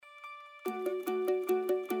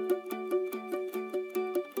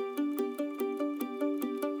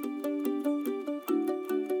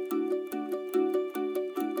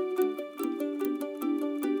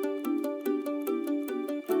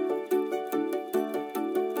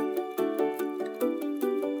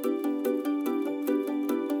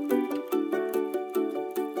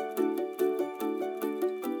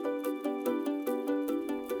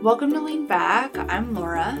Welcome to Lean Back. I'm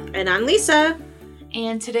Laura. And I'm Lisa.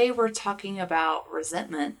 And today we're talking about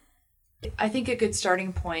resentment. I think a good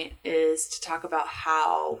starting point is to talk about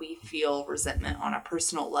how we feel resentment on a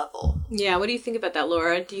personal level. Yeah, what do you think about that,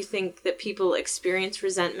 Laura? Do you think that people experience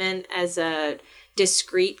resentment as a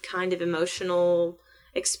discrete kind of emotional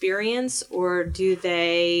experience, or do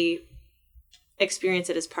they experience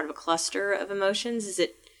it as part of a cluster of emotions? Is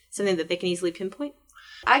it something that they can easily pinpoint?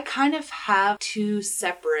 I kind of have two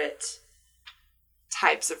separate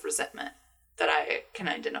types of resentment that I can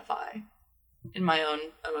identify in my own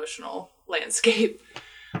emotional landscape.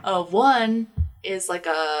 One is like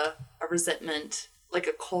a resentment, like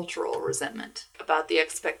a cultural resentment about the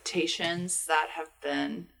expectations that have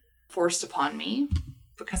been forced upon me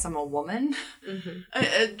because I'm a woman.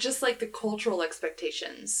 Mm-hmm. Just like the cultural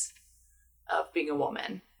expectations of being a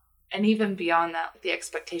woman. And even beyond that, the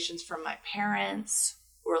expectations from my parents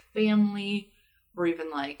or family or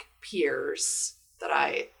even like peers that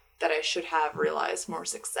I should have realized more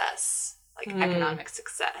success, like economic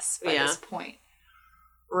success by this point.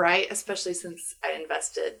 Right? Especially since I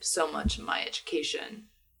invested so much in my education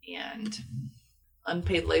and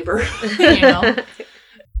unpaid labor, you know?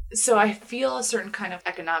 So I feel a certain kind of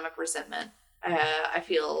economic resentment. I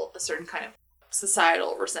feel a certain kind of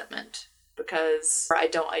societal resentment because I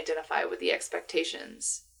don't identify with the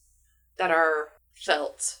expectations that are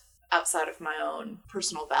felt outside of my own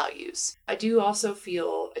personal values. I do also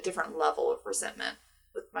feel a different level of resentment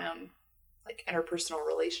with my own like interpersonal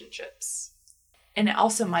relationships. And it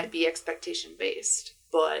also might be expectation based,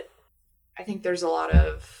 but I think there's a lot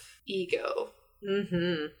of ego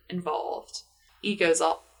involved. Ego is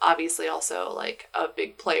obviously also like a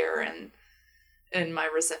big player in my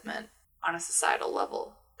resentment on a societal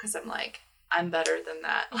level, because I'm like, I'm better than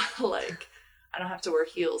that. Like, I don't have to wear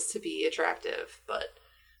heels to be attractive, but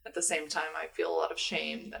at the same time, I feel a lot of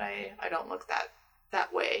shame that I don't look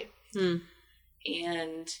that way.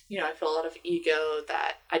 And, you know, I feel a lot of ego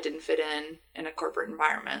that I didn't fit in a corporate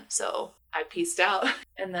environment, so I pieced out.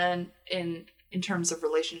 And then in terms of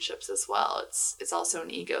relationships as well, it's also an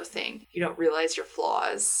ego thing. You don't realize your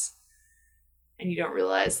flaws, and you don't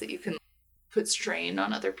realize that you can put strain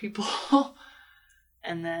on other people.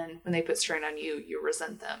 And then when they put strain on you, you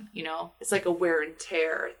resent them, you know? It's like a wear and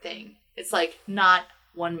tear thing. It's like not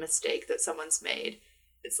one mistake that someone's made.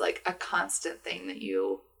 It's like a constant thing that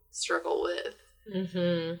you struggle with.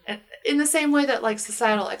 Mm-hmm. And in the same way that like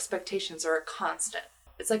societal expectations are a constant.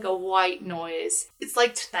 It's like a white noise. It's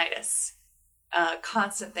like tinnitus. A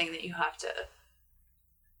constant thing that you have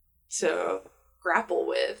to grapple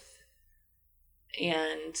with.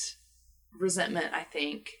 And resentment, I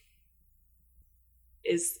think,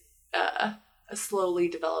 is a slowly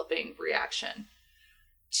developing reaction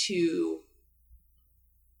to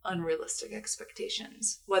unrealistic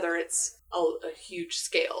expectations, whether it's a huge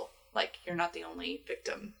scale, like you're not the only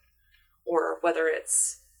victim, or whether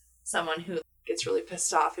it's someone who gets really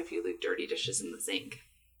pissed off if you leave dirty dishes in the sink.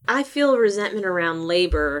 I feel resentment around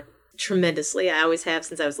labor tremendously. I always have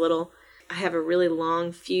since I was little. I have a really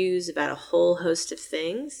long fuse about a whole host of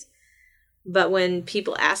things. But when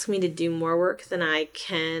people ask me to do more work than I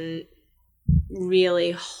can really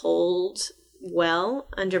hold well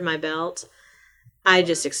under my belt, I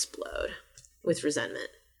just explode with resentment.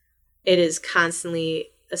 It is constantly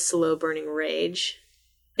a slow burning rage.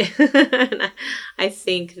 And I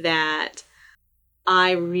think that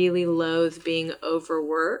I really loathe being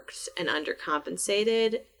overworked and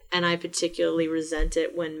undercompensated. And I particularly resent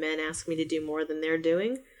it when men ask me to do more than they're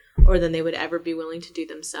doing or than they would ever be willing to do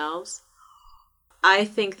themselves. I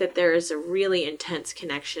think that there is a really intense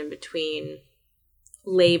connection between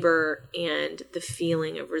labor and the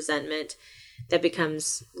feeling of resentment that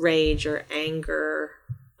becomes rage or anger.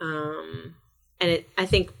 I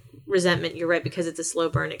think resentment, you're right, because it's a slow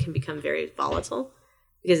burn, it can become very volatile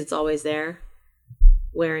because it's always there,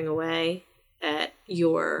 wearing away at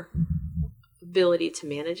your ability to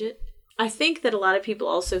manage it. I think that a lot of people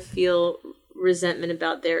also feel resentment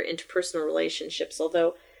about their interpersonal relationships,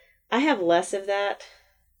 although I have less of that.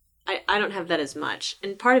 I don't have that as much.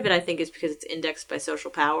 And part of it, I think, is because it's indexed by social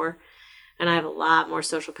power. And I have a lot more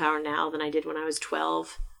social power now than I did when I was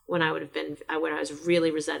 12, when I was really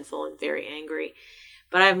resentful and very angry.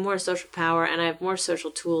 But I have more social power and I have more social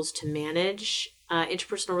tools to manage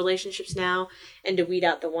interpersonal relationships now and to weed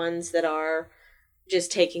out the ones that are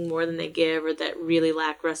just taking more than they give or that really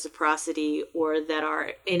lack reciprocity or that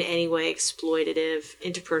are in any way exploitative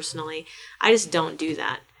interpersonally. I just don't do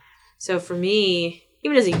that. So for me,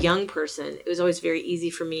 even as a young person, it was always very easy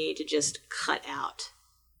for me to just cut out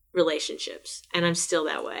relationships. And I'm still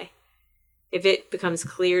that way. If it becomes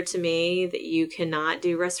clear to me that you cannot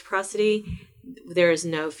do reciprocity, there is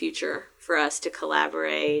no future for us to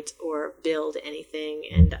collaborate or build anything,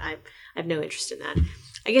 and I have no interest in that.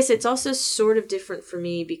 I guess it's also sort of different for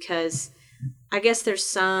me because I guess there's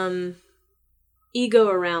some ego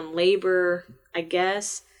around labor, I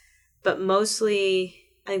guess, but mostly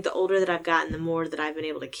I think the older that I've gotten, the more that I've been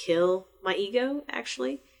able to kill my ego,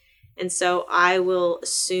 actually. And so I will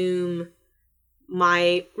assume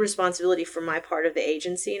my responsibility for my part of the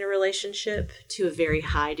agency in a relationship to a very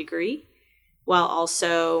high degree, while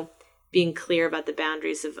also being clear about the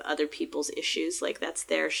boundaries of other people's issues. Like, that's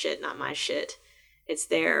their shit, not my shit. It's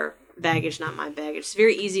their baggage, not my baggage. It's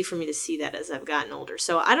very easy for me to see that as I've gotten older.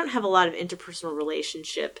 So I don't have a lot of interpersonal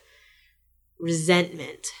relationship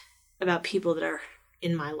resentment about people that are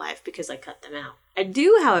in my life because I cut them out. I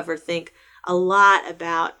do, however, think a lot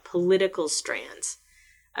about political strands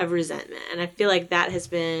of resentment. And I feel like that has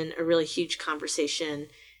been a really huge conversation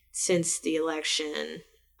since the election,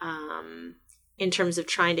 in terms of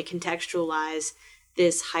trying to contextualize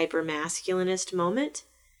this hyper-masculinist moment.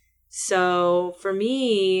 So for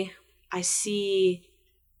me, I see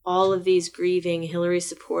all of these grieving Hillary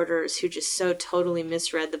supporters who just so totally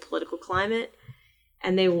misread the political climate,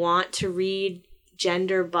 and they want to read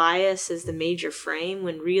gender bias as the major frame,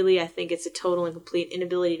 when really I think it's a total and complete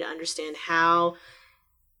inability to understand how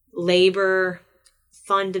labor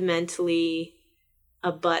fundamentally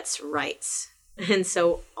abuts rights. And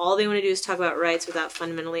so all they want to do is talk about rights without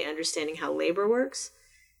fundamentally understanding how labor works.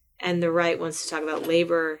 And the right wants to talk about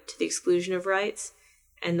labor to the exclusion of rights.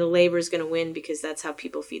 And the labor is going to win because that's how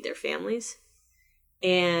people feed their families.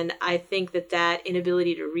 And I think that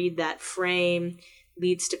inability to read that frame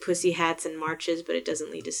leads to pussy hats and marches, but it doesn't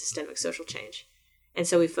lead to systemic social change. And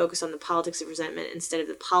so we focus on the politics of resentment instead of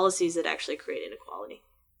the policies that actually create inequality.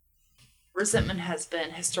 Resentment has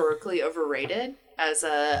been historically overrated as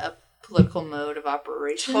a political mode of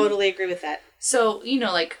operation. Totally agree with that. So,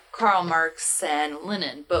 like Karl Marx and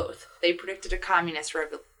Lenin, both, they predicted a communist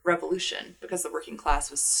revolution because the working class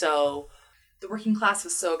was so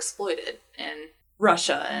exploited in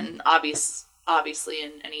Russia and obviously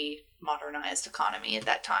in any modernized economy at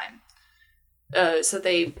that time. So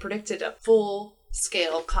they predicted a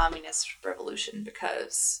full-scale communist revolution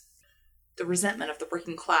because the resentment of the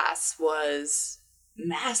working class was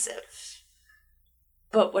massive.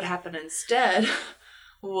 But what happened instead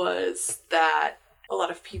was that a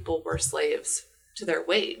lot of people were slaves to their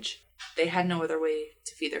wage. They had no other way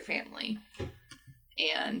to feed their family.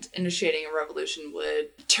 And initiating a revolution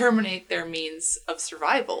would terminate their means of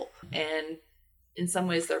survival and, in some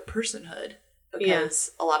ways, their personhood.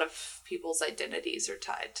 Because a lot of people's identities are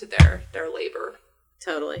tied to their labor.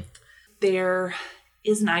 Totally. There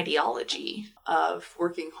is an ideology of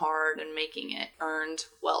working hard and making it earned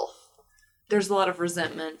wealth. There's a lot of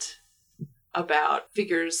resentment about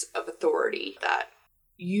figures of authority that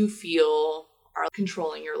you feel are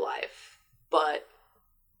controlling your life. But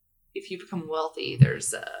if you become wealthy,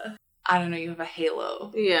 there's you have a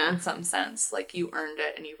halo. Yeah. In some sense. Like, you earned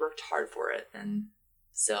it and you worked hard for it. And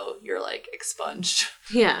so you're, like, expunged.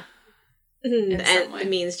 Yeah. And the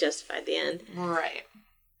means justified the end. Right.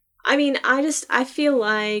 I mean, I feel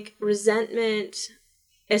like resentment,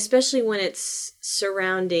 especially when it's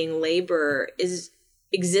surrounding labor,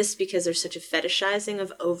 exists because there's such a fetishizing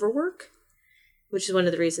of overwork, which is one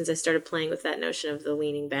of the reasons I started playing with that notion of the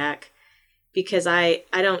leaning back. Because I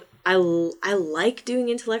like doing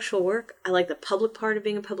intellectual work. I like the public part of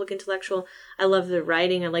being a public intellectual. I love the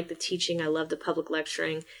writing. I like the teaching. I love the public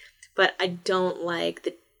lecturing. But I don't like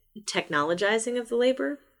the technologizing of the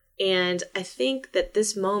labor. And I think that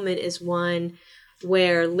this moment is one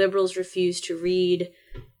where liberals refuse to read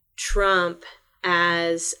Trump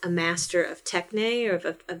as a master of techne, or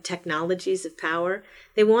of technologies of power.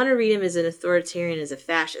 They want to read him as an authoritarian, as a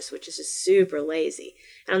fascist, which is just super lazy.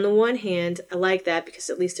 And on the one hand, I like that because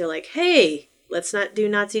at least they're like, hey, let's not do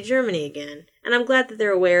Nazi Germany again. And I'm glad that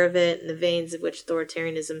they're aware of it and the veins of which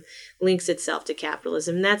authoritarianism links itself to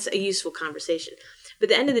capitalism. And that's a useful conversation. But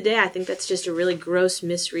at the end of the day, I think that's just a really gross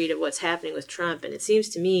misread of what's happening with Trump. And it seems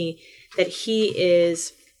to me that he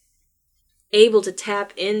is able to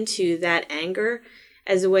tap into that anger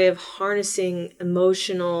as a way of harnessing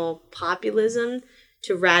emotional populism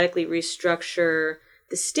to radically restructure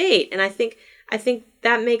the state. And I think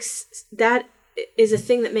that is a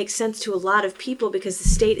thing that makes sense to a lot of people because the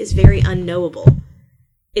state is very unknowable.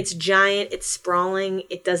 It's giant, it's sprawling,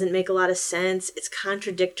 it doesn't make a lot of sense, it's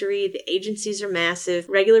contradictory, the agencies are massive,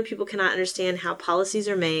 regular people cannot understand how policies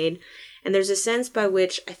are made, and there's a sense by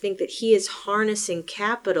which I think that he is harnessing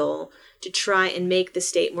capital to try and make the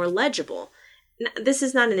state more legible. this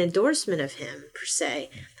is not an endorsement of him per se.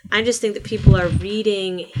 I just think that people are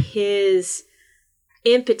reading his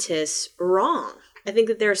impetus wrong. I think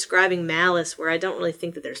that they're ascribing malice where I don't really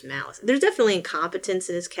think that there's malice. There's definitely incompetence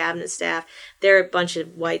in his cabinet staff. There are a bunch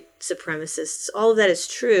of white supremacists. All of that is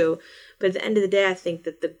true. But at the end of the day, I think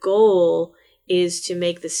that the goal is to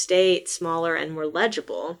make the state smaller and more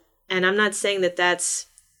legible. And I'm not saying that that's,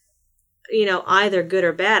 either good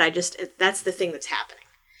or bad. That's the thing that's happening.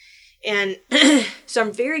 And so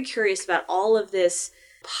I'm very curious about all of this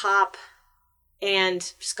pop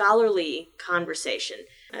and scholarly conversation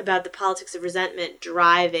about the politics of resentment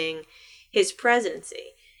driving his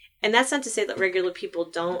presidency. And that's not to say that regular people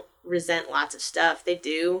don't resent lots of stuff. They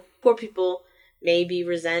do. Poor people maybe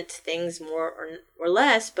resent things more or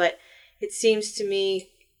less, but it seems to me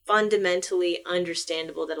fundamentally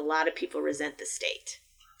understandable that a lot of people resent the state.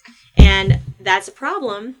 And that's a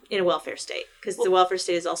problem in a welfare state, because the welfare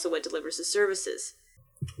state is also what delivers the services.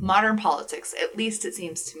 Modern politics, at least it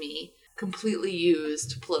seems to me, completely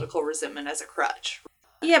used political resentment as a crutch.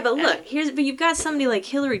 Yeah, but look, but you've got somebody like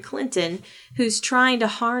Hillary Clinton who's trying to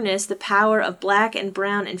harness the power of black and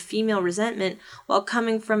brown and female resentment while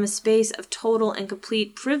coming from a space of total and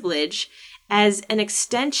complete privilege as an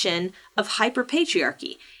extension of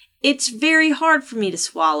hyper-patriarchy. It's very hard for me to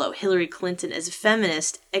swallow Hillary Clinton as a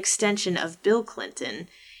feminist extension of Bill Clinton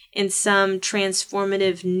in some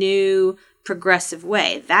transformative, new, progressive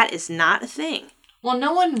way. That is not a thing. Well,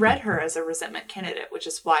 no one read her as a resentment candidate, which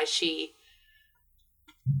is why she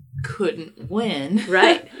couldn't win.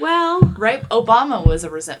 Right. Well. Right? Obama was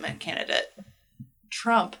a resentment candidate.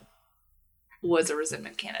 Trump was a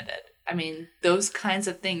resentment candidate. I mean, those kinds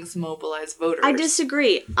of things mobilize voters. I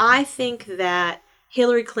disagree. I think that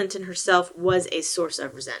Hillary Clinton herself was a source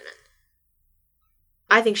of resentment.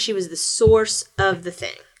 I think she was the source of the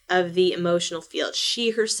thing, of the emotional field.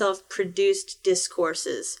 She herself produced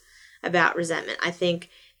discourses about resentment. I think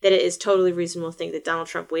that it is totally reasonable to think that Donald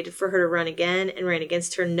Trump waited for her to run again and ran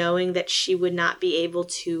against her, knowing that she would not be able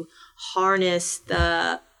to harness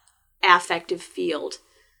the affective field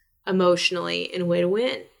emotionally in a way to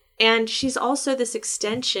win. And she's also this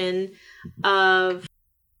extension of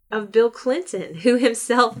Bill Clinton, who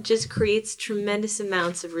himself just creates tremendous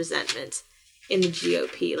amounts of resentment in the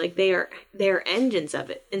GOP. Like they are engines of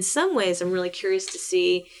it. In some ways, I'm really curious to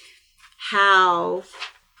see how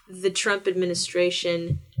the Trump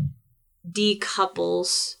administration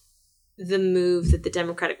decouples the move that the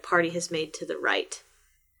Democratic Party has made to the right.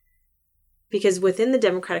 Because within the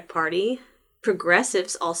Democratic Party,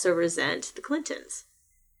 progressives also resent the Clintons.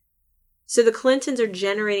 So the Clintons are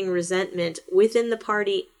generating resentment within the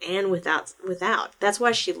party and without. That's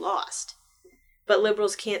why she lost. But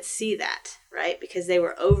liberals can't see that, right? Because they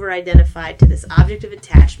were over-identified to this object of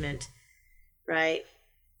attachment, right,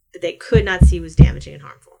 that they could not see was damaging and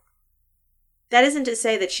harmful. That isn't to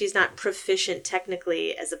say that she's not proficient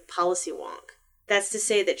technically as a policy wonk. That's to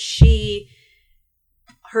say that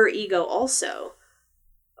her ego also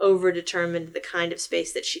over-determined the kind of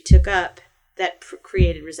space that she took up that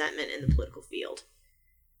created resentment in the political field.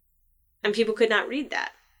 And people could not read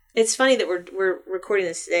that. It's funny that we're recording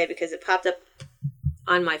this today because it popped up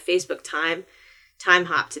on my Facebook time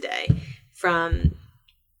hop today from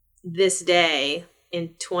this day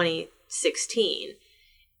in 2016.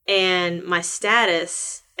 And my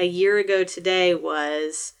status a year ago today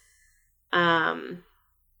was, all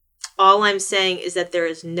I'm saying is that there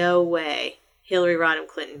is no way Hillary Rodham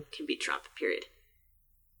Clinton can beat Trump, period.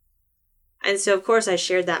 And so, of course, I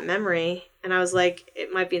shared that memory, and I was like,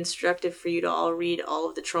 it might be instructive for you to all read all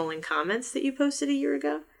of the trolling comments that you posted a year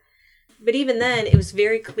ago. But even then, it was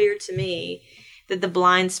very clear to me that the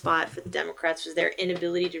blind spot for the Democrats was their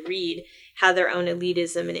inability to read how their own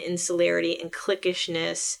elitism and insularity and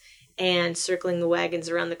cliquishness and circling the wagons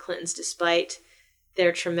around the Clintons despite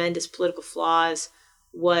their tremendous political flaws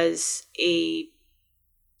was a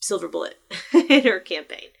silver bullet in her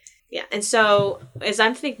campaign. Yeah, and so as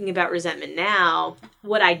I'm thinking about resentment now,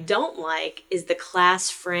 what I don't like is the class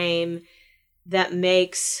frame that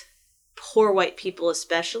makes poor white people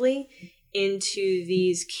especially into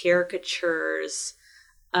these caricatures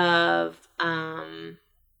of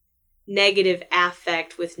negative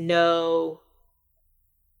affect with no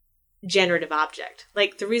generative object.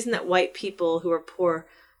 Like the reason that white people who are poor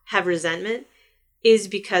have resentment is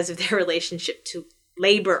because of their relationship to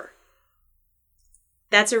labor.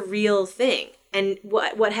 That's a real thing. And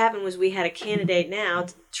what happened was we had a candidate now,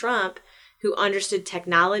 Trump, who understood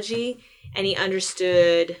technology and he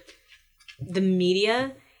understood the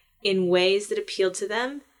media in ways that appealed to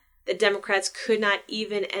them that Democrats could not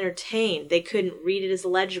even entertain. They couldn't read it as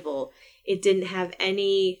legible. It didn't have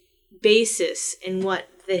any basis in what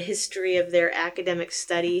the history of their academic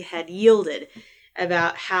study had yielded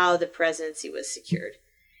about how the presidency was secured.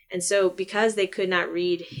 And so because they could not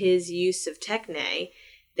read his use of techne,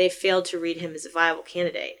 they failed to read him as a viable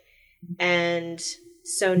candidate. And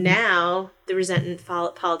so now the resentment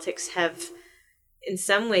politics have in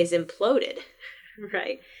some ways imploded,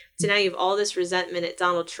 right? So now you have all this resentment at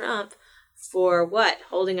Donald Trump for what?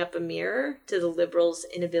 Holding up a mirror to the liberals'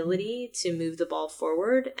 inability to move the ball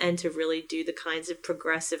forward and to really do the kinds of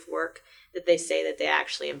progressive work that they say that they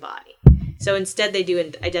actually embody. So instead they do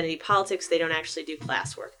identity politics, they don't actually do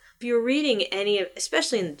class work. If you're reading any of,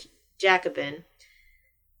 especially in Jacobin,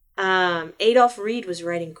 Adolph Reed was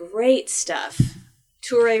writing great stuff.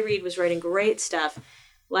 Touré Reed was writing great stuff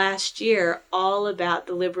last year all about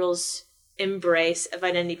the liberals' embrace of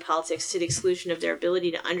identity politics to the exclusion of their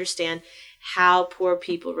ability to understand how poor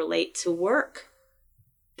people relate to work.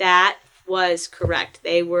 That was correct.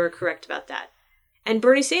 They were correct about that. And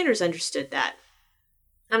Bernie Sanders understood that.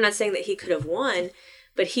 I'm not saying that he could have won,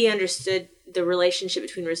 but he understood the relationship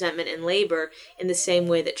between resentment and labor in the same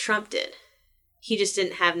way that Trump did. He just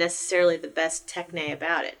didn't have necessarily the best techne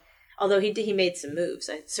about it. Although he made some moves.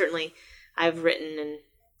 I've written and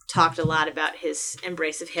talked a lot about his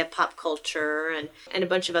embrace of hip-hop culture and a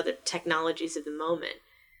bunch of other technologies of the moment.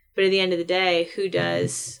 But at the end of the day, who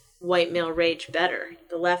does white male rage better,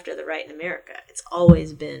 the left or the right in America? It's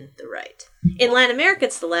always been the right. In Latin America,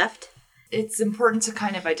 it's the left. It's important to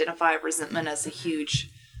kind of identify resentment as a huge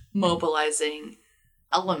mobilizing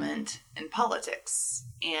element in politics.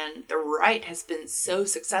 And the right has been so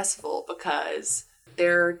successful because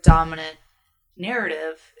their dominant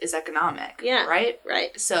narrative is economic, right?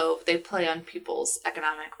 Right. So they play on people's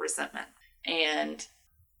economic resentment. And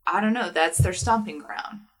I don't know, that's their stomping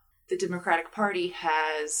ground. The Democratic Party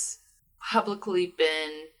has publicly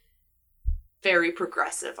been very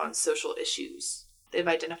progressive on social issues. They've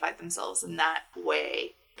identified themselves in that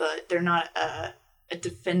way, but they're not a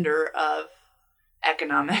defender of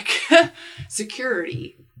economic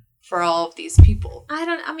security for all of these people.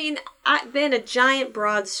 In a giant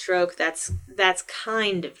broad stroke, that's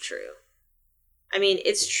kind of true. I mean,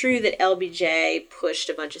 it's true that LBJ pushed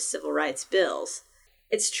a bunch of civil rights bills.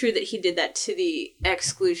 It's true that he did that to the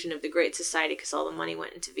exclusion of the Great Society because all the money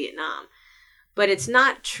went into Vietnam. But it's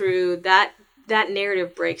not true that that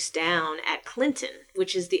narrative breaks down at Clinton,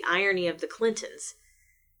 which is the irony of the Clintons.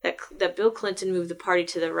 That Bill Clinton moved the party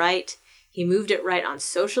to the right. He moved it right on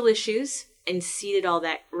social issues and ceded all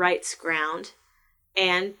that rights ground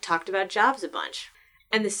and talked about jobs a bunch.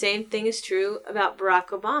 And the same thing is true about Barack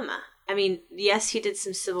Obama. I mean, yes, he did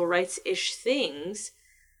some civil rights-ish things,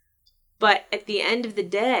 but at the end of the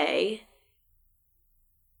day,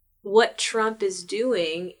 what Trump is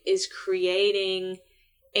doing is creating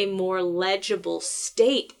a more legible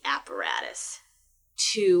state apparatus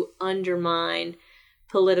to undermine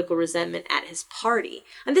political resentment at his party.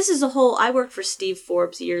 And this is I worked for Steve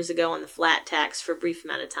Forbes years ago on the flat tax for a brief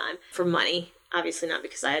amount of time for money. Obviously not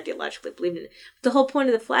because I ideologically believed in it. But the whole point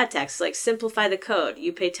of the flat tax is simplify the code.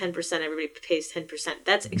 You pay 10%, everybody pays 10%.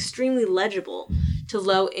 That's extremely legible to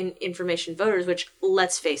low information voters, which,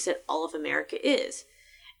 let's face it, all of America is.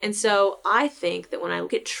 And so I think that when I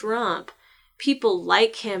look at Trump, people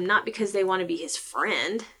like him not because they want to be his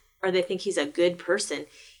friend or they think he's a good person.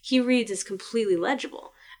 He reads as completely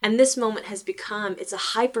legible. And this moment has become, it's a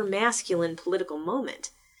hyper-masculine political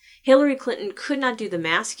moment. Hillary Clinton could not do the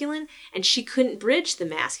masculine, and she couldn't bridge the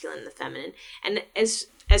masculine and the feminine. And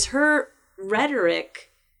as her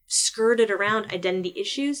rhetoric skirted around identity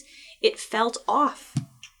issues, it felt off,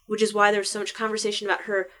 which is why there was so much conversation about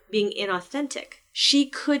her being inauthentic. She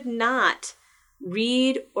could not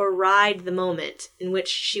read or ride the moment in which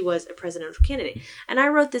she was a presidential candidate. And I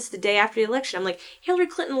wrote this the day after the election. I'm like, Hillary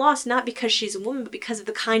Clinton lost not because she's a woman, but because of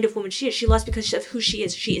the kind of woman she is. She lost because of who she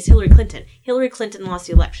is. She is Hillary Clinton. Hillary Clinton lost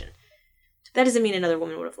the election. That doesn't mean another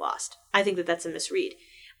woman would have lost. I think that that's a misread.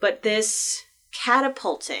 But this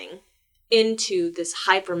catapulting into this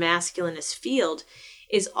hyper-masculinist field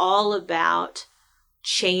is all about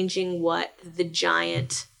changing what the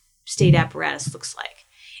giant state apparatus looks like.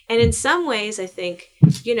 And in some ways, I think,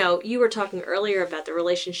 you were talking earlier about the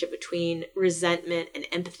relationship between resentment and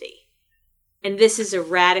empathy. And this is a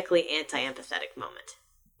radically anti-empathetic moment.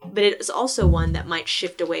 But it is also one that might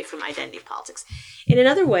shift away from identity politics. In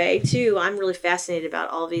another way, too, I'm really fascinated about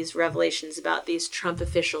all these revelations about these Trump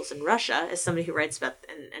officials in Russia, as somebody who writes about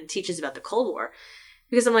and teaches about the Cold War.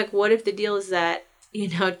 Because I'm like, what if the deal is that,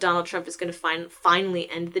 Donald Trump is going to finally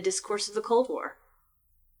end the discourse of the Cold War?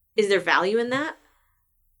 Is there value in that?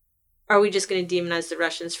 Are we just going to demonize the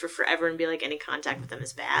Russians for forever and be like any contact with them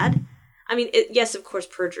is bad? I mean, yes, of course,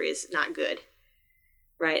 perjury is not good,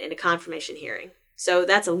 right, in a confirmation hearing. So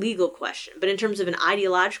that's a legal question. But in terms of an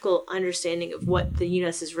ideological understanding of what the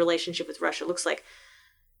U.S.'s relationship with Russia looks like,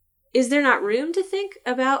 is there not room to think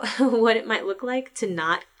about what it might look like to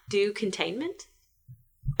not do containment?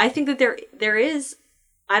 I think that there is.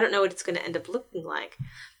 I don't know what it's going to end up looking like.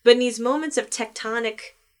 But in these moments of tectonic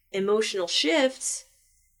emotional shifts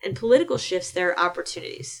and political shifts, there are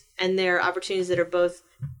opportunities. And there are opportunities that are both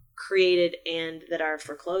created and that are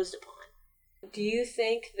foreclosed upon. Do you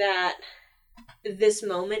think that this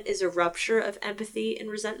moment is a rupture of empathy and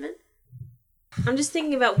resentment? I'm just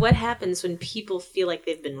thinking about what happens when people feel like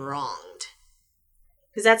they've been wronged.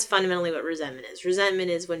 Because that's fundamentally what resentment is. Resentment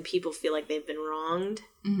is when people feel like they've been wronged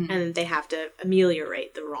and they have to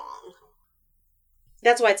ameliorate the wrong.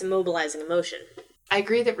 That's why it's a mobilizing emotion. I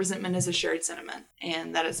agree that resentment is a shared sentiment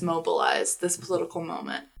and that it's mobilized this political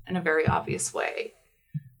moment in a very obvious way.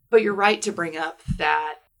 But you're right to bring up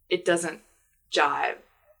that it doesn't jive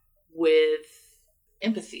with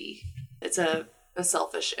empathy. It's a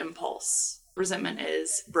selfish impulse. Resentment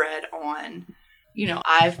is bred on,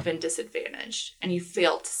 I've been disadvantaged, and you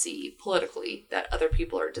fail to see politically that other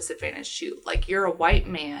people are disadvantaged too. Like, you're a white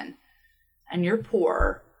man and you're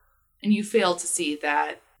poor, and you fail to see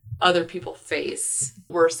that other people face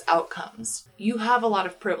worse outcomes. You have a lot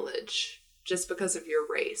of privilege just because of your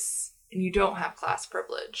race, and you don't have class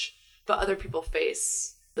privilege, but other people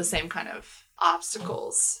face the same kind of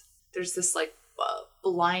obstacles. There's this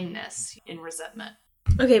blindness in resentment.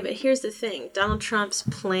 Okay, but here's the thing. Donald Trump's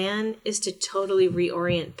plan is to totally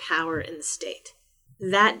reorient power in the state.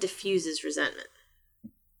 That diffuses resentment.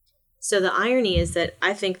 So the irony is that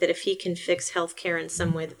I think that if he can fix healthcare in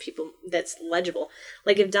some way that's legible,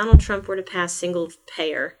 like if Donald Trump were to pass single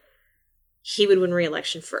payer, he would win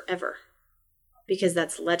re-election forever because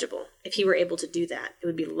that's legible. If he were able to do that, it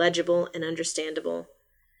would be legible and understandable,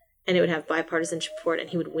 and it would have bipartisan support, and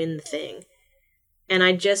he would win the thing. And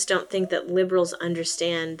I just don't think that liberals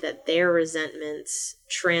understand that their resentments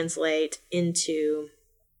translate into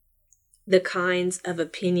the kinds of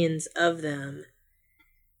opinions of them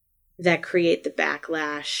that create the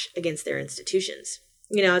backlash against their institutions.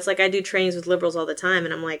 It's like I do trainings with liberals all the time,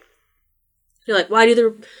 and I'm like, you're like, why do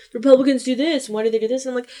the Republicans do this? And why do they do this?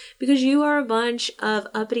 And I'm like, because you are a bunch of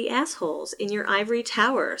uppity assholes in your ivory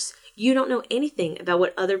towers. You don't know anything about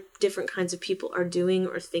what other different kinds of people are doing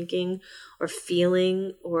or thinking or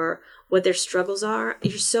feeling or what their struggles are.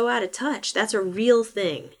 You're so out of touch. That's a real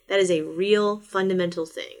thing. That is a real fundamental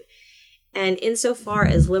thing. And insofar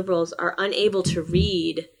as liberals are unable to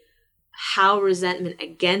read how resentment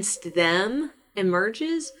against them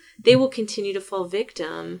emerges, they will continue to fall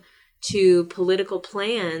victim to political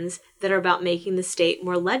plans that are about making the state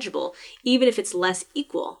more legible, even if it's less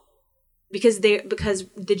equal. Because the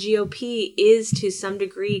GOP is to some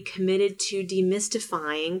degree committed to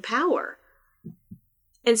demystifying power.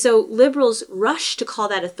 And so liberals rush to call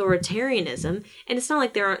that authoritarianism, and it's not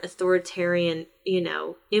like there aren't authoritarian,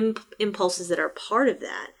 impulses that are part of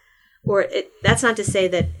that. That's not to say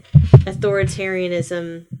that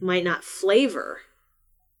authoritarianism might not flavor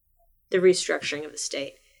the restructuring of the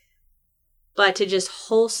state. But to just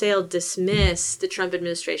wholesale dismiss the Trump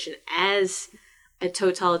administration as a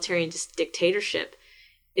totalitarian dictatorship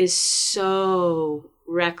is so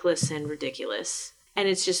reckless and ridiculous. And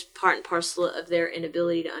it's just part and parcel of their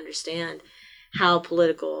inability to understand how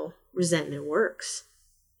political resentment works.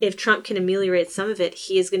 If Trump can ameliorate some of it,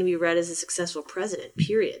 he is going to be read as a successful president,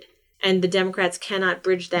 period. And the Democrats cannot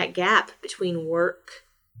bridge that gap between work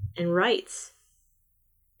and rights.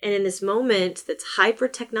 And in this moment that's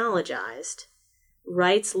hyper-technologized,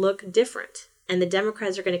 rights look different. And the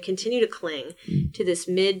Democrats are going to continue to cling to this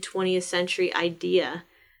mid-20th century idea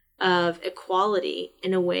of equality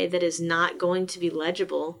in a way that is not going to be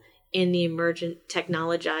legible in the emergent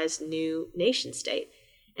technologized new nation state.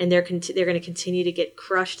 And they're going to continue to get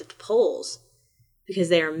crushed at the polls because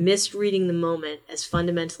they are misreading the moment as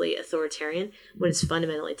fundamentally authoritarian when it's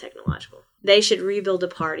fundamentally technological. They should rebuild a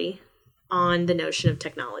party on the notion of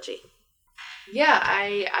technology. Yeah,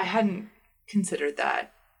 I hadn't considered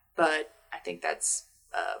that, but I think that's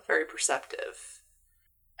very perceptive.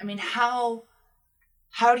 I mean, how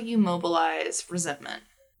do you mobilize resentment?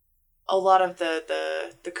 A lot of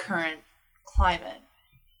the current climate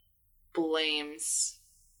blames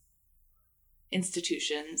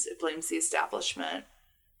institutions. It blames the establishment.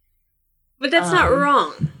 But that's not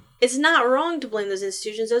wrong. It's not wrong to blame those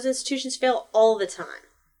institutions. Those institutions fail all the time.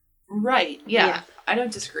 Right. Yeah. I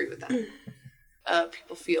don't disagree with that.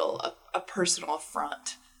 People feel a personal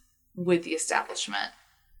affront with the establishment.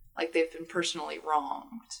 Like they've been personally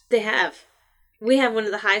wronged. They have. We have one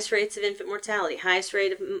of the highest rates of infant mortality, highest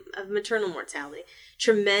rate of maternal mortality,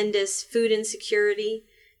 tremendous food insecurity,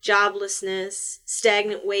 joblessness,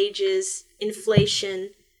 stagnant wages, inflation,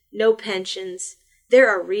 no pensions. There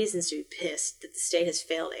are reasons to be pissed that the state has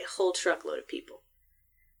failed a whole truckload of people.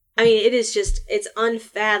 I mean, it's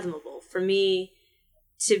unfathomable for me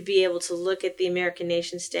to be able to look at the American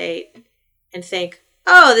nation state and think,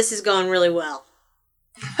 oh, this is going really well.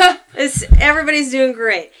 Everybody's doing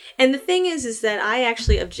great. And the thing is that I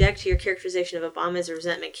actually object to your characterization of Obama as a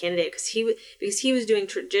resentment candidate because he was doing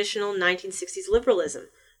traditional 1960s liberalism,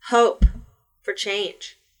 hope for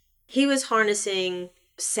change. He was harnessing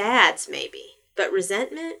SADS maybe, but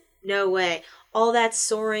resentment? No way. All that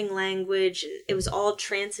soaring language, and it was all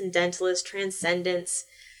transcendentalist, transcendence.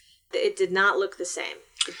 It did not look the same.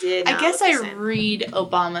 It did not. I guess look I the same. read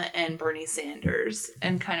Obama and Bernie Sanders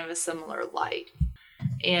in kind of a similar light.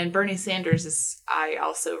 And Bernie Sanders I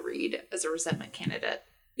also read as a resentment candidate.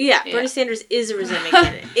 Yeah, Bernie Sanders is a resentment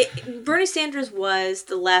candidate. Bernie Sanders was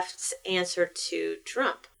the left's answer to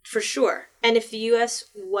Trump, for sure. And if the U.S.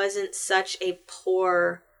 wasn't such a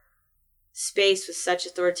poor space with such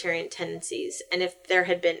authoritarian tendencies, and if there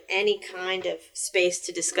had been any kind of space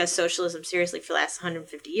to discuss socialism seriously for the last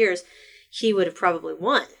 150 years, he would have probably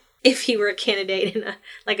won. If he were a candidate in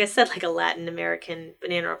like a Latin American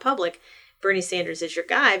banana republic, Bernie Sanders is your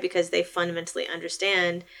guy because they fundamentally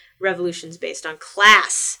understand revolutions based on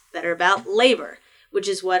class that are about labor, which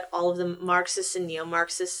is what all of the Marxists and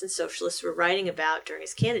neo-Marxists and socialists were writing about during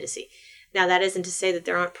his candidacy. Now, that isn't to say that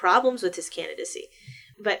there aren't problems with his candidacy,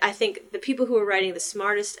 but I think the people who were writing the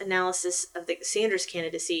smartest analysis of the Sanders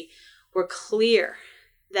candidacy were clear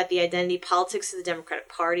that the identity politics of the Democratic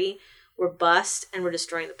Party were bust and were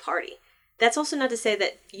destroying the party. That's also not to say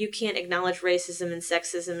that you can't acknowledge racism and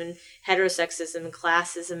sexism and heterosexism and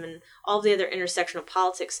classism and all the other intersectional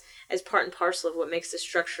politics as part and parcel of what makes the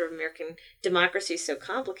structure of American democracy so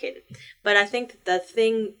complicated. But I think the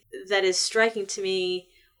thing that is striking to me,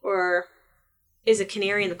 or is a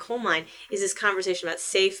canary in the coal mine, is this conversation about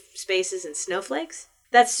safe spaces and snowflakes.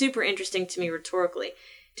 That's super interesting to me rhetorically,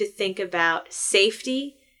 to think about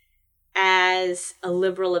safety as a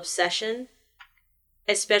liberal obsession,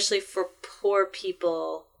 especially for poor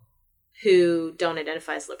people who don't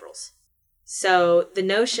identify as liberals. So the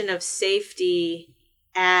notion of safety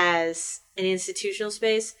as an institutional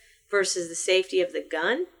space versus the safety of the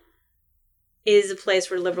gun is a place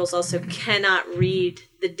where liberals also cannot read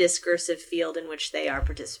the discursive field in which they are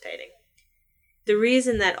participating. The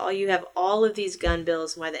reason that you have all of these gun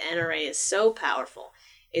bills and why the NRA is so powerful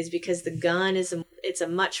is because the gun it's a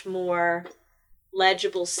much more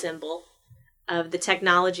legible symbol of the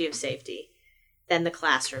technology of safety than the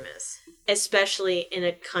classroom is, especially in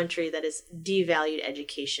a country that has devalued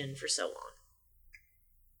education for so long.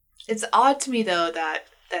 It's odd to me, though, that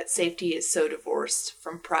safety is so divorced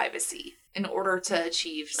from privacy. In order to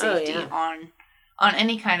achieve safety on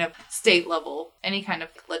any kind of state level, any kind of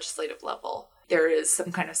legislative level, there is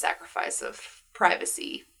some kind of sacrifice of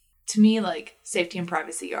privacy. To me, like, safety and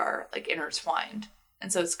privacy are, like, intertwined.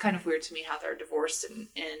 And so it's kind of weird to me how they're divorced in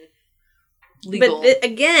legal. But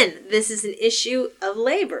again, this is an issue of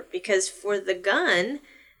labor, because for the gun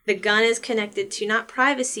is connected to not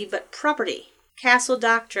privacy, but property. Castle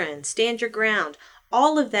doctrine, stand your ground.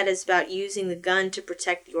 All of that is about using the gun to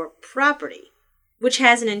protect your property, which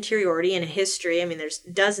has an interiority and a history. I mean, there's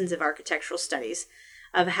dozens of architectural studies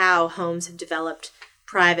of how homes have developed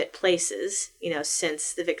private places,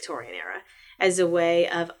 since the Victorian era, as a way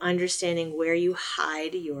of understanding where you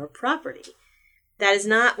hide your property. That is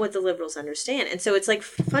not what the liberals understand. And so it's like,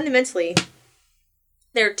 fundamentally,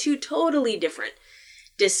 there are two totally different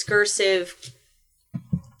discursive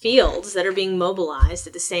fields that are being mobilized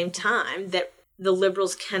at the same time that the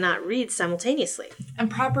liberals cannot read simultaneously.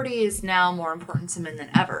 And property is now more important to men than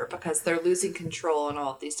ever because they're losing control in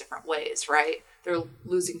all of these different ways, right? They're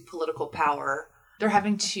losing political power. They're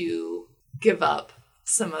having to give up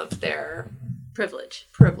some of their privilege.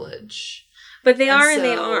 But they are and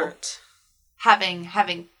they aren't.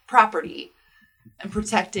 Having property and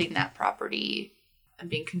protecting that property and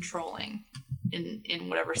being controlling in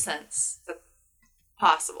whatever sense that's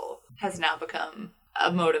possible has now become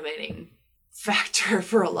a motivating factor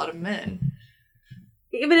for a lot of men.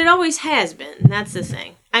 Yeah, but it always has been. That's the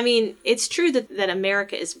thing. I mean, it's true that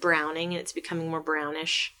America is browning and it's becoming more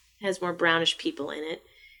brownish. It has more brownish people in it,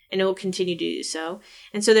 and it will continue to do so.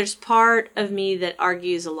 And so there's part of me that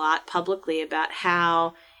argues a lot publicly about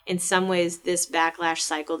how, in some ways, this backlash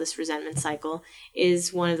cycle, this resentment cycle,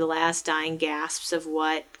 is one of the last dying gasps of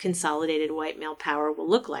what consolidated white male power will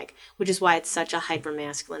look like, which is why it's such a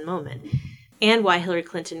hyper-masculine moment. and why Hillary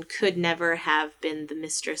Clinton could never have been the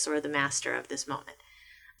mistress or the master of this moment.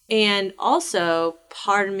 And also,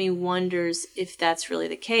 part of me wonders if that's really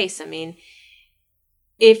the case. I mean,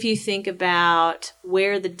 if you think about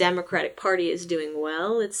where the Democratic Party is doing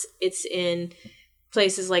well, it's in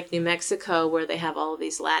places like New Mexico, where they have all of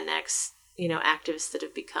these Latinx, activists that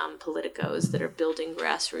have become politicos that are building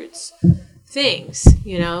grassroots things,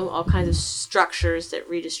 all kinds of structures that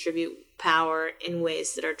redistribute power in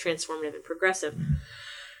ways that are transformative and progressive.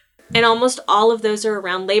 And almost all of those are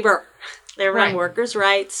around labor. They're around workers'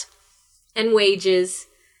 rights and wages,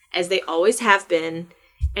 as they always have been.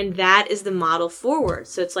 And that is the model forward.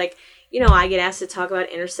 So it's like, I get asked to talk about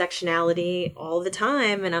intersectionality all the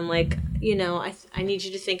time. And I'm like, I need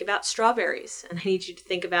you to think about strawberries. And I need you to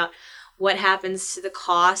think about what happens to the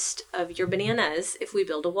cost of your bananas if we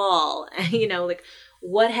build a wall. Like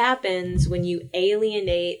what happens when you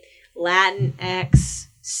alienate Latinx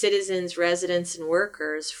citizens, residents, and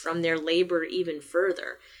workers from their labor even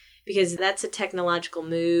further, because that's a technological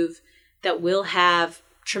move that will have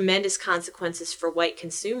tremendous consequences for white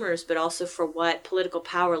consumers, but also for what political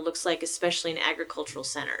power looks like, especially in agricultural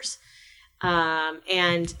centers,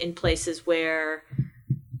 and in places where,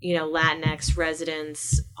 Latinx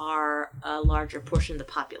residents are a larger portion of the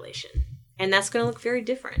population. And that's going to look very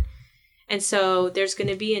different. And so there's going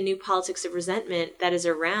to be a new politics of resentment that is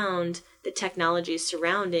around the technologies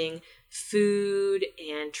surrounding food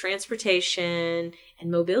and transportation and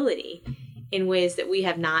mobility in ways that we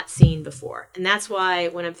have not seen before. And that's why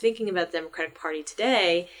when I'm thinking about the Democratic Party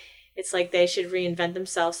today, it's like they should reinvent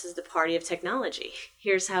themselves as the party of technology.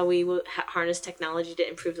 Here's how we will harness technology to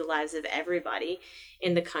improve the lives of everybody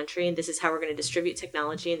in the country. And this is how we're going to distribute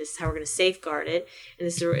technology. And this is how we're going to safeguard it. And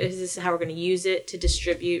this is how we're going to use it to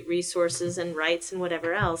distribute resources and rights and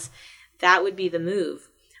whatever else. That would be the move.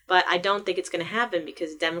 But I don't think it's going to happen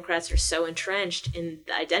because Democrats are so entrenched in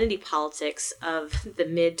the identity politics of the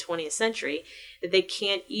mid-20th century that they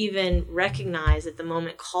can't even recognize that the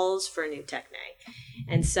moment calls for a new techne.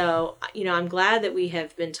 And so, I'm glad that we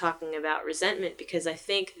have been talking about resentment, because I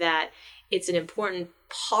think that it's an important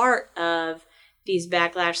part of these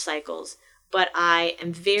backlash cycles. But I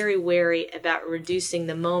am very wary about reducing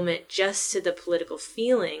the moment just to the political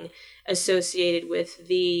feeling associated with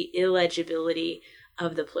the illegibility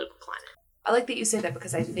of the political climate. I like that you say that,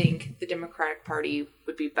 because I think the Democratic Party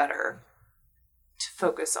would be better to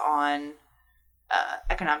focus on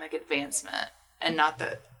economic advancement and not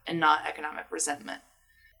economic resentment.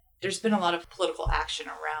 There's been a lot of political action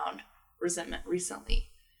around resentment recently,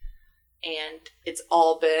 and it's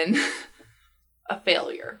all been a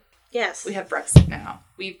failure. Yes. We have Brexit now.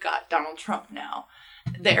 We've got Donald Trump now.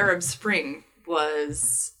 The Arab Spring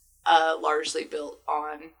was largely built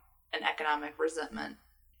on an economic resentment.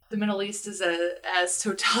 The Middle East is as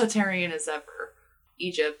totalitarian as ever.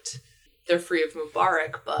 Egypt, they're free of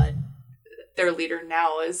Mubarak, but their leader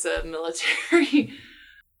now is a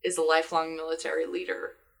lifelong military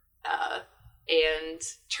leader. And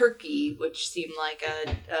Turkey, which seemed like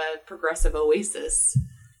a progressive oasis,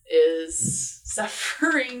 is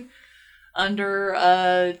suffering under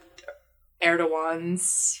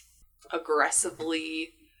Erdogan's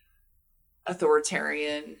aggressively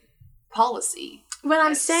authoritarian policy. What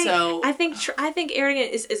I'm saying, I think Erdogan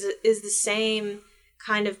is the same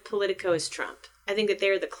kind of politico as Trump. I think that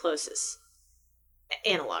they're the closest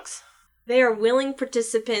analogs. They are willing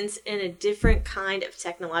participants in a different kind of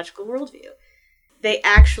technological worldview. They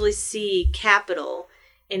actually see capital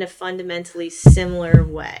in a fundamentally similar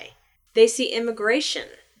way. They see immigration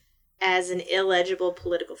as an illegible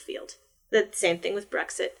political field. The same thing with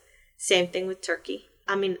Brexit. Same thing with Turkey.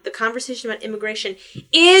 I mean, the conversation about immigration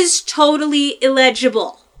is totally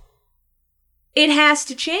illegible. It has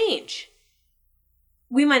to change.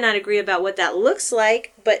 We might not agree about what that looks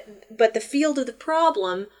like, but the field of the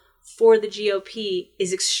problem for the GOP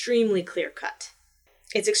is extremely clear-cut.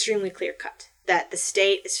 It's extremely clear-cut that the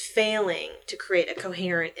state is failing to create a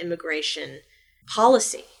coherent immigration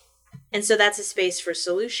policy. And so that's a space for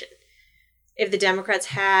solution. If the Democrats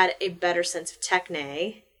had a better sense of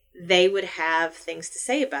techne, they would have things to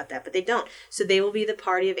say about that, but they don't. So they will be the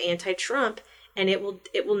party of anti-Trump, and it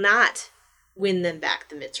will not win them back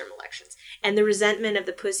the midterm elections. And the resentment of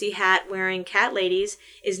the pussy hat wearing cat ladies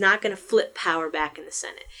is not going to flip power back in the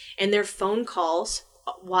Senate. And their phone calls,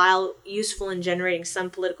 while useful in generating some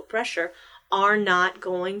political pressure, are not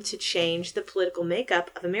going to change the political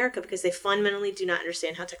makeup of America, because they fundamentally do not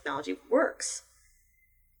understand how technology works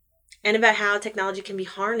and about how technology can be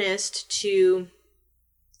harnessed to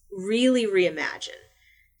really reimagine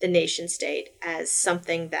the nation state as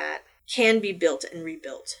something that can be built and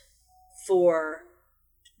rebuilt for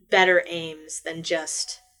better aims than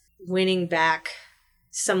just winning back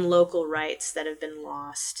some local rights that have been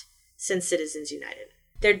lost since Citizens United.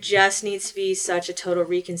 There just needs to be such a total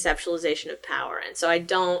reconceptualization of power. And so I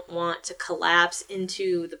don't want to collapse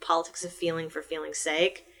into the politics of feeling for feeling's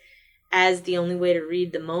sake as the only way to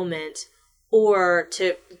read the moment, or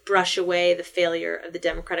to brush away the failure of the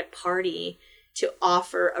Democratic Party to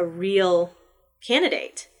offer a real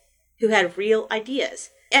candidate who had real ideas.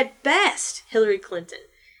 At best, Hillary Clinton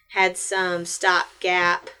had some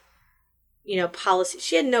stopgap, policy.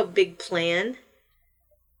 She had no big plan.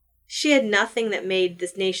 She had nothing that made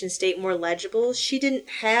this nation state more legible. She didn't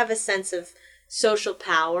have a sense of social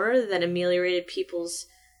power that ameliorated people's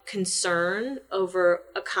concern over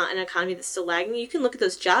an economy that's still lagging. You can look at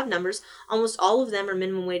those job numbers. Almost all of them are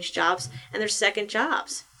minimum wage jobs, and they're second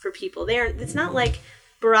jobs for people. It's not like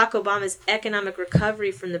Barack Obama's economic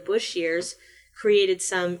recovery from the Bush years created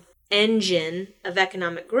some engine of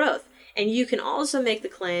economic growth. And you can also make the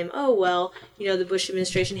claim, the Bush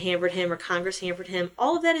administration hampered him or Congress hampered him.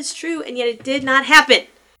 All of that is true, and yet it did not happen.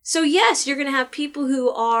 So yes, you're going to have people who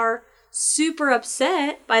are super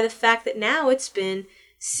upset by the fact that now it's been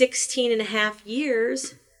 16 and a half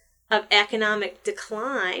years of economic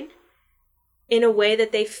decline in a way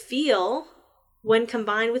that they feel when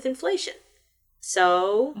combined with inflation.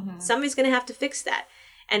 So somebody's going to have to fix that.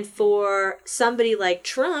 And for somebody like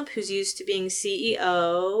Trump, who's used to being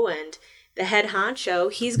CEO and the head honcho,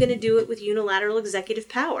 he's going to do it with unilateral executive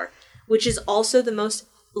power, which is also the most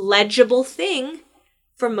legible thing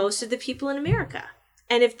for most of the people in America.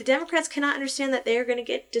 And if the Democrats cannot understand that, they are going to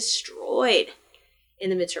get destroyed in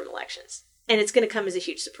the midterm elections. And it's going to come as a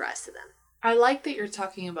huge surprise to them. I like that you're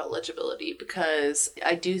talking about legibility, because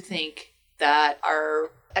I do think that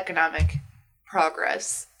our economic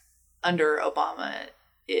progress under Obama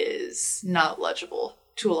is not legible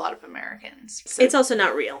to a lot of Americans. So, it's also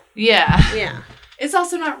not real. Yeah. Yeah. It's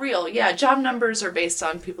also not real. Yeah, job numbers are based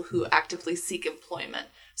on people who actively seek employment.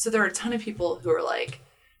 So there are a ton of people who are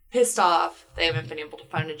pissed off, they haven't been able to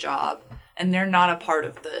find a job, and they're not a part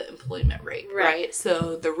of the employment rate, right?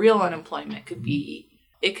 So the real unemployment could be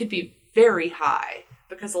very high,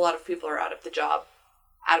 because a lot of people are out of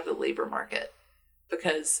the labor market,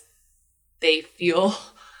 because they feel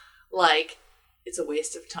like it's a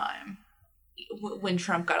waste of time. When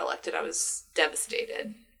Trump got elected, I was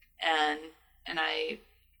devastated, and I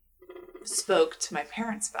spoke to my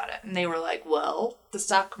parents about it, and they were like, well, the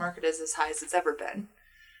stock market is as high as it's ever been.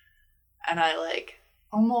 And I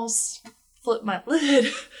almost flipped my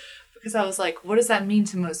lid, because I was like, what does that mean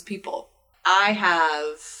to most people? I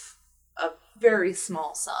have a very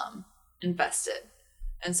small sum invested,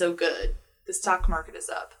 and so good, the stock market is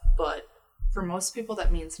up, but for most people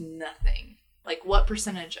that means nothing. What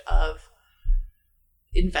percentage of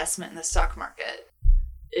investment in the stock market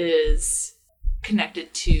is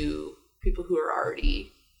connected to people who are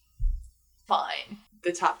already fine,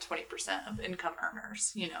 the top 20% of income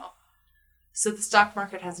earners, So the stock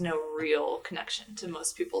market has no real connection to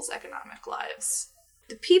most people's economic lives.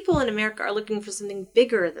 The people in America are looking for something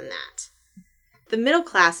bigger than that. The middle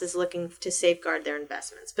class is looking to safeguard their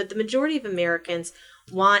investments, but the majority of Americans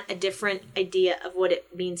want a different idea of what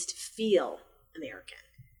it means to feel American,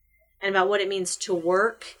 and about what it means to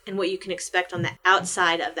work and what you can expect on the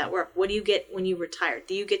outside of that work. What do you get when you retire?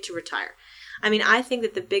 Do you get to retire? I think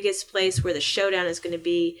that the biggest place where the showdown is going to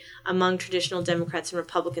be among traditional Democrats and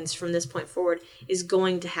Republicans from this point forward is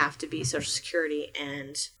going to have to be Social Security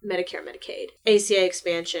and Medicare, Medicaid. ACA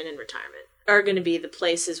expansion and retirement are going to be the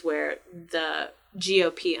places where the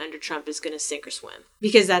GOP under Trump is going to sink or swim,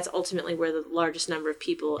 because that's ultimately where the largest number of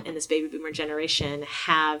people in this baby boomer generation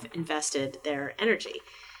have invested their energy.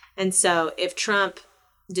 And so if Trump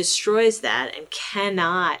destroys that and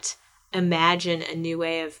cannot imagine a new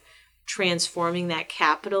way of transforming that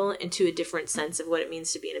capital into a different sense of what it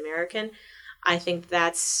means to be an American, I think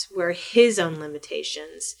that's where his own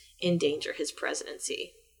limitations endanger his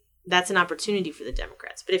presidency. That's an opportunity for the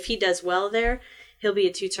Democrats. But if he does well there, he'll be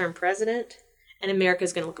a 2-term president, and America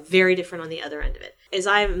is going to look very different on the other end of it. As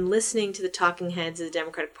I'm listening to the talking heads of the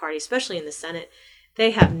Democratic Party, especially in the Senate,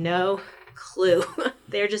 they have no clue.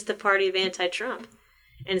 They're just the party of anti-Trump.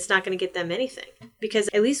 And it's not going to get them anything. Because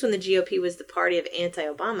at least when the GOP was the party of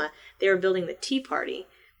anti-Obama, they were building the Tea Party,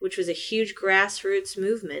 which was a huge grassroots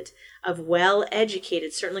movement of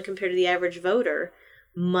well-educated, certainly compared to the average voter,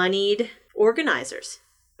 moneyed organizers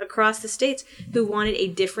across the states who wanted a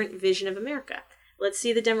different vision of America. Let's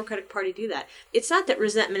see the Democratic Party do that. It's not that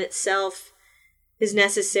resentment itself is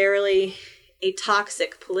necessarily a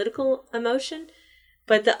toxic political emotion,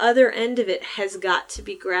 but the other end of it has got to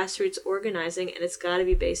be grassroots organizing, and it's got to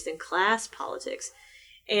be based in class politics.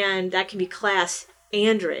 And that can be class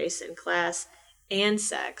and race, and class and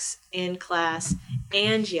sex, and class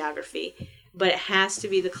and geography. But it has to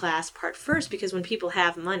be the class part first, because when people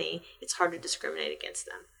have money, it's hard to discriminate against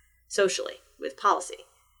them socially with policy.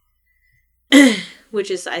 Which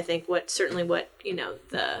is, I think, certainly what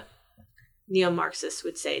the neo-Marxists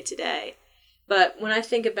would say today. But when I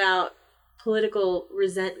think about political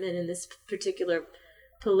resentment in this particular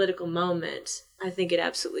political moment, I think it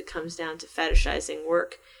absolutely comes down to fetishizing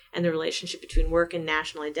work and the relationship between work and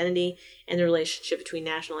national identity, and the relationship between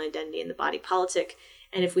national identity and the body politic.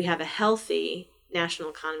 And if we have a healthy national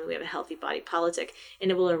economy, we have a healthy body politic,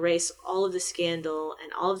 and it will erase all of the scandal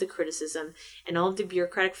and all of the criticism and all of the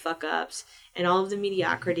bureaucratic fuck-ups and all of the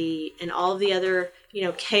mediocrity and all of the other,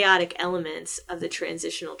 chaotic elements of the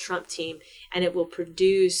transitional Trump team. And it will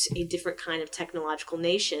produce a different kind of technological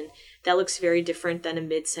nation that looks very different than a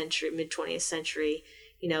mid-20th century,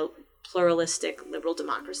 pluralistic liberal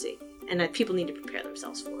democracy. And that people need to prepare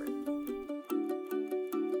themselves for it.